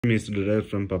Is derived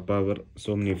from Papaver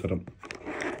somniferum,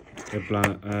 a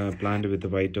plant with a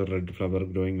white or red flower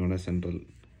growing on a central.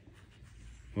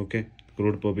 Okay,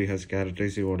 crude poppy has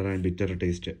characteristic odor and bitter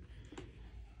taste,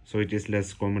 so it is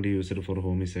less commonly used for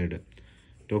homicide.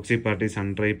 Toxic part is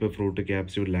unripe fruit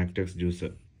capsule latex juice.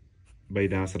 By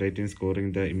lacerating,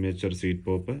 scoring the immature seed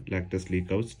pulp, lactose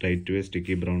leak out, tied to a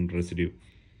sticky brown residue.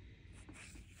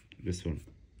 This one.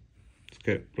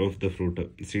 Of the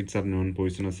fruit. Seeds are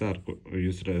non-poisonous, are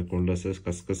used called as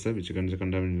cuscus, which can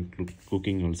contaminate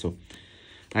cooking also.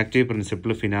 Active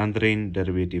principle phenanthrene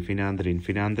derivative.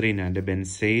 Phenanthrene and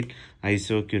benzyl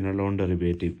isoquinoline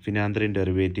derivative. Phenanthrene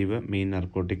derivative mean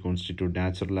narcotic constitute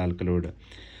natural alkaloid.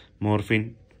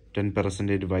 Morphine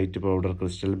 10% white powder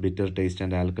crystal, bitter taste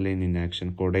and alkaline in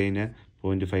action. Codeine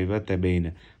 0.5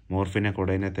 thebaine. Morphine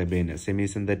codeine thebaine.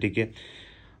 Semi-synthetic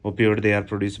opioid, they are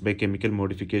produced by chemical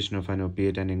modification of an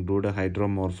opiate and include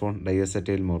hydromorphone,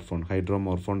 diacetyl morphone,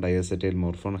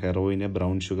 heroin,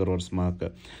 brown sugar or smack,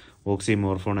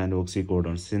 oxymorphone and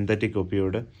oxycodone. Synthetic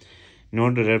opioid,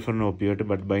 not derived from an opioid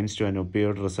but binds to an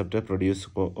opioid receptor, produce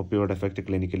opioid effect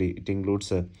clinically. It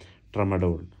includes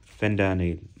tramadol,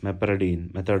 fentanyl,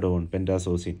 meperidine, methadone,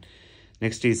 pentazocine.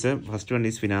 Next is first one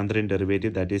is phenanthrene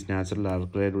derivative, that is natural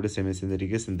alkaloid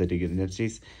semi-synthetic synthetic. Next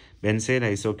is benzyl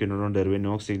isoquinoline derivative,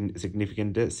 no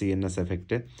significant CNS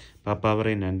effect,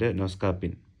 papaverine and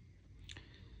noscapine.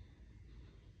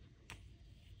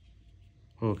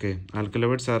 Okay,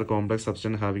 alkaloids are complex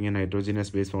substance having a nitrogenous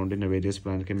base found in a various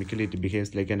plants. Chemically, it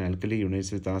behaves like an alkali,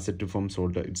 unites with acid to form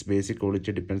salt. Its basic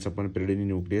quality depends upon pyridine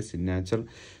nucleus. In nature,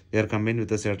 they are combined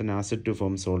with a certain acid to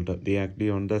form salt. They act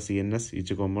on the CNS.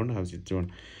 Each compound has its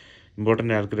own.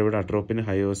 Important alkaloid: atropine,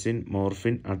 hyoscine,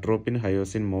 morphine,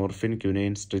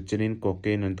 quinine, strychnine,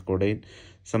 cocaine, and codeine.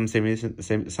 Some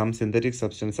synthetic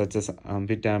substances such as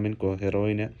amphetamine,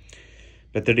 heroin,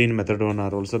 methadone, methadone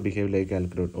are also behave like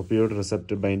alkaloid. Opioid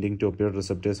receptor binding to opioid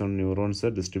receptors on neurons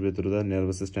distribute through the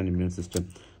nervous system and immune system.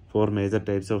 Four major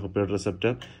types of opioid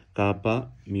receptor: kappa,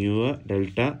 mu,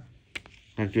 delta.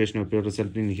 Activation of opioid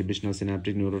receptor, inhibition of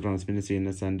synaptic neurotransmitter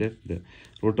CNS, and the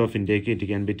route of intake. It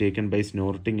can be taken by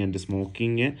snorting and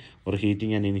smoking or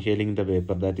heating and inhaling the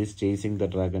vapor. That is chasing the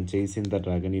dragon.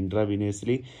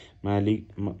 Intravenously,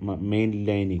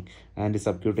 mainlining, and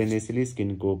subcutaneously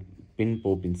skin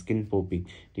popping.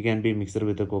 It can be mixed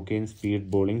with the cocaine,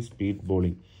 speed bowling.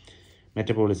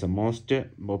 Metabolism. Most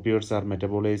opioids are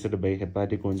metabolized by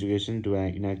hepatic conjugation to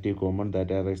an inactive compound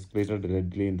that are excreted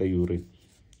readily in the urine.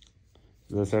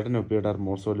 The certain opioids are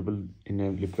more soluble in a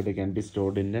liquid, can be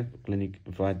stored in a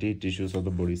fatty tissues of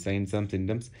the body. Signs and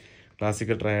symptoms: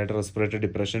 classical triad, respiratory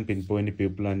depression, pinpoint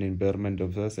pupil, and impairment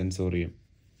of the sensorium.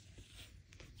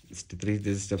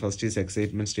 The first is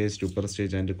excitement stage, stupor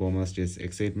stage, and coma stage.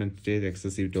 Excitement stage: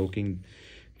 excessive talking,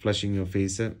 flushing of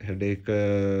face, headache,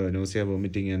 nausea,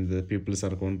 vomiting, and the pupils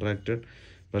are contracted.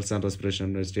 Pulse and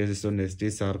respiration. Stages of next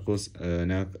is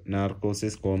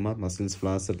narcosis, coma, muscles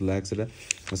flaccid, relaxed,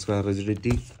 muscular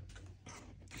rigidity,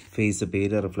 face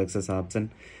pale, reflexes absent,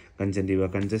 conjunctiva,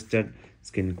 congested,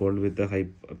 skin cold with the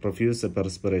profuse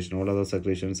perspiration. All other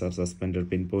secretions are suspended.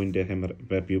 Pinpoint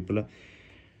pupil.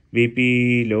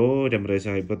 BP low,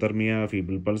 temperature hypothermia,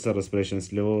 feeble pulse, respiration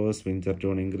slow, sphincter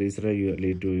tone increase,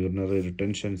 lead to urinary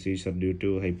retention, seizure due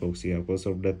to hypoxia. Cause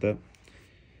of death: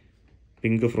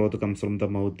 pink froth comes from the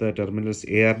mouth. Terminal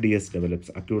ARDS develops.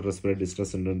 Acute respiratory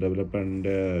distress syndrome develops, and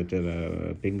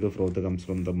pink froth comes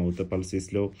from the mouth. Pulse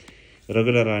is low,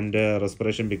 irregular, and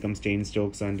respiration becomes chain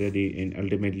strokes, and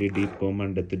ultimately deep coma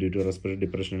and death due to respiratory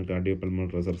depression and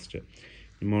cardiopulmonary arrest.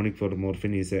 Mnemonic for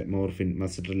morphine is morphine,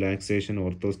 muscle relaxation,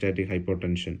 orthostatic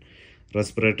hypotension.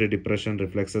 Respiratory depression,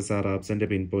 reflexes are absent,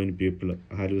 pinpoint pupil.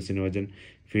 Hallucinogen,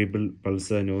 feeble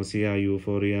pulse, nausea,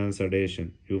 euphoria,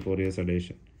 sedation.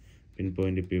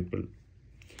 Pinpoint pupil.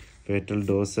 Fatal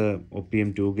dose: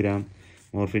 opium 2 gram,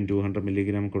 morphine 200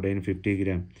 mg, codeine 50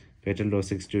 gram. Fatal dose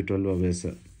 6 to 12 hours.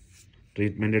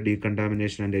 Treatment: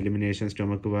 decontamination and elimination,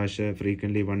 stomach wash,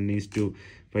 frequently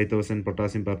 1:5,000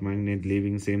 potassium permanganate,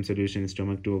 leaving same solution in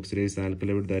stomach to oxidize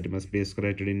alkaloid that must be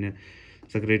excreted in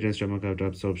stomach after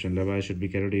absorption. Lavage should be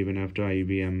carried even after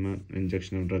IVM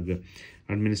injection of drug.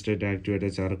 Administered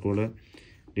activated charcoal,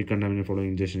 decontaminate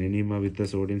following injection. Enema with the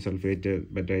sodium sulfate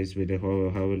baptized with a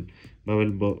hot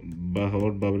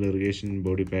bowel irrigation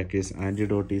body package.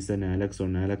 Antidote is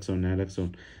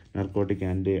naloxone. Narcotic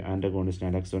antagonist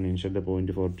naloxone initial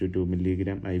 0.422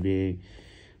 mg, IVA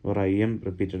or IM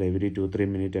repeated every 2-3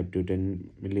 minutes up to 10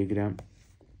 mg.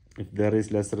 If there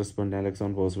is less response,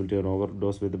 naloxone possibility or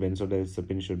overdose with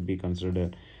benzodiazepine should be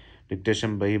considered.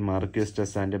 Dictation by Marcus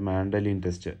test and Mandolin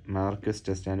test.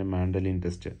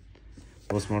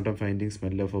 Postmortem findings: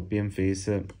 smell of opium, face,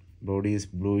 body is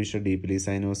bluish, deeply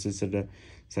cyanosid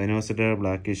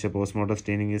blackish. Postmortem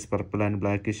staining is purple and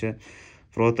blackish.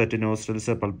 Froth at nostrils,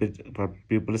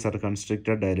 pupils are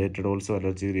constricted, dilated. Also,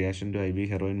 allergic reaction to IV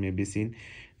heroin may be seen.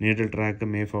 Needle track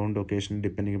may found occasionally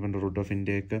depending upon the route of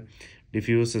intake.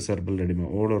 Diffuse cerebral edema.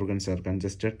 All organs are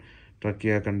congested.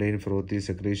 Trachea contain frothy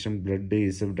secretion. Blood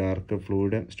is dark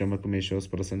fluid. Stomach may show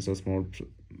presence of small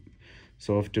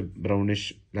soft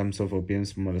brownish lumps of opium.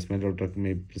 Smell of drug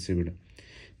may be perceived.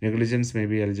 Negligence may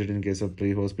be alleged in case of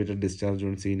pre-hospital discharge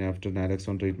when seen after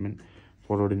naloxone treatment,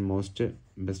 followed in most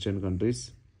Western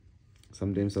countries.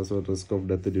 Sometimes also risk of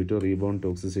death due to rebound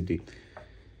toxicity.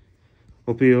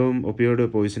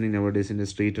 Opioid poisoning nowadays in the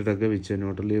street drug, which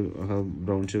not only have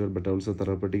brown sugar but also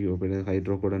therapeutic opioid,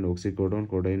 hydrocodone, oxycodone,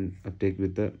 codeine uptake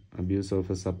with the abuse of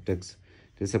a subtext.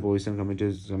 It is a poison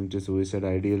committed to suicide,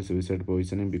 ideal suicide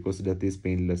poisoning because death is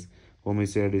painless.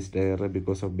 Homicide is diarrhea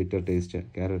because of bitter taste.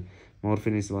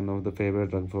 Morphine is one of the favorite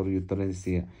drug for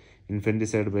euthanasia.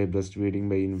 Infanticide by breastfeeding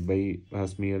by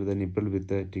smear the nipple with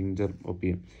the tincture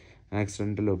opium.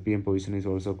 Accidental opium poison is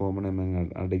also common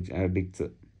among addicts.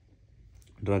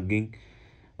 Drugging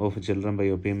of children by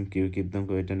opium keep them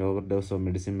quiet, and overdose of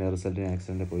medicine may result in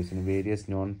accidental poisoning. Various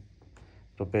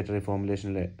non-proprietary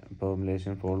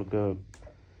formulation folk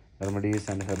remedies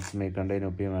and herbs may contain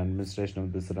opium. Administration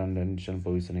of this initial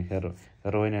poisoning.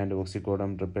 Heroin and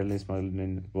oxycodone preparedly smuggled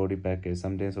in body package.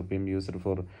 Sometimes opium used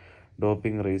for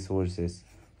doping race horses.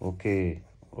 Okay,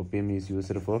 opium is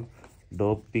used for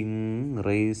doping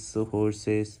race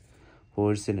horses.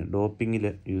 Horse doping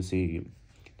use ചെയ്യും.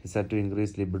 It is said to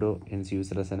increase libido, hence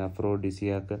used as an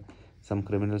aphrodisiac. Some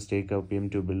criminals take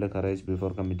opium to build courage before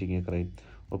committing a crime.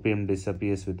 Opium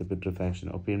disappears with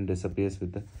putrefaction. Opium disappears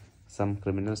with some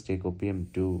criminals take opium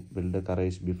to build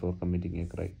courage before committing a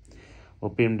crime.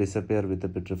 Opium disappears with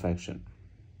putrefaction.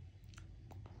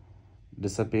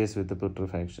 Disappears with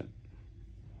putrefaction.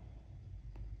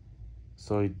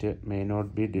 So it may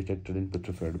not be detected in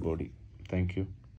putrefied body. Thank you.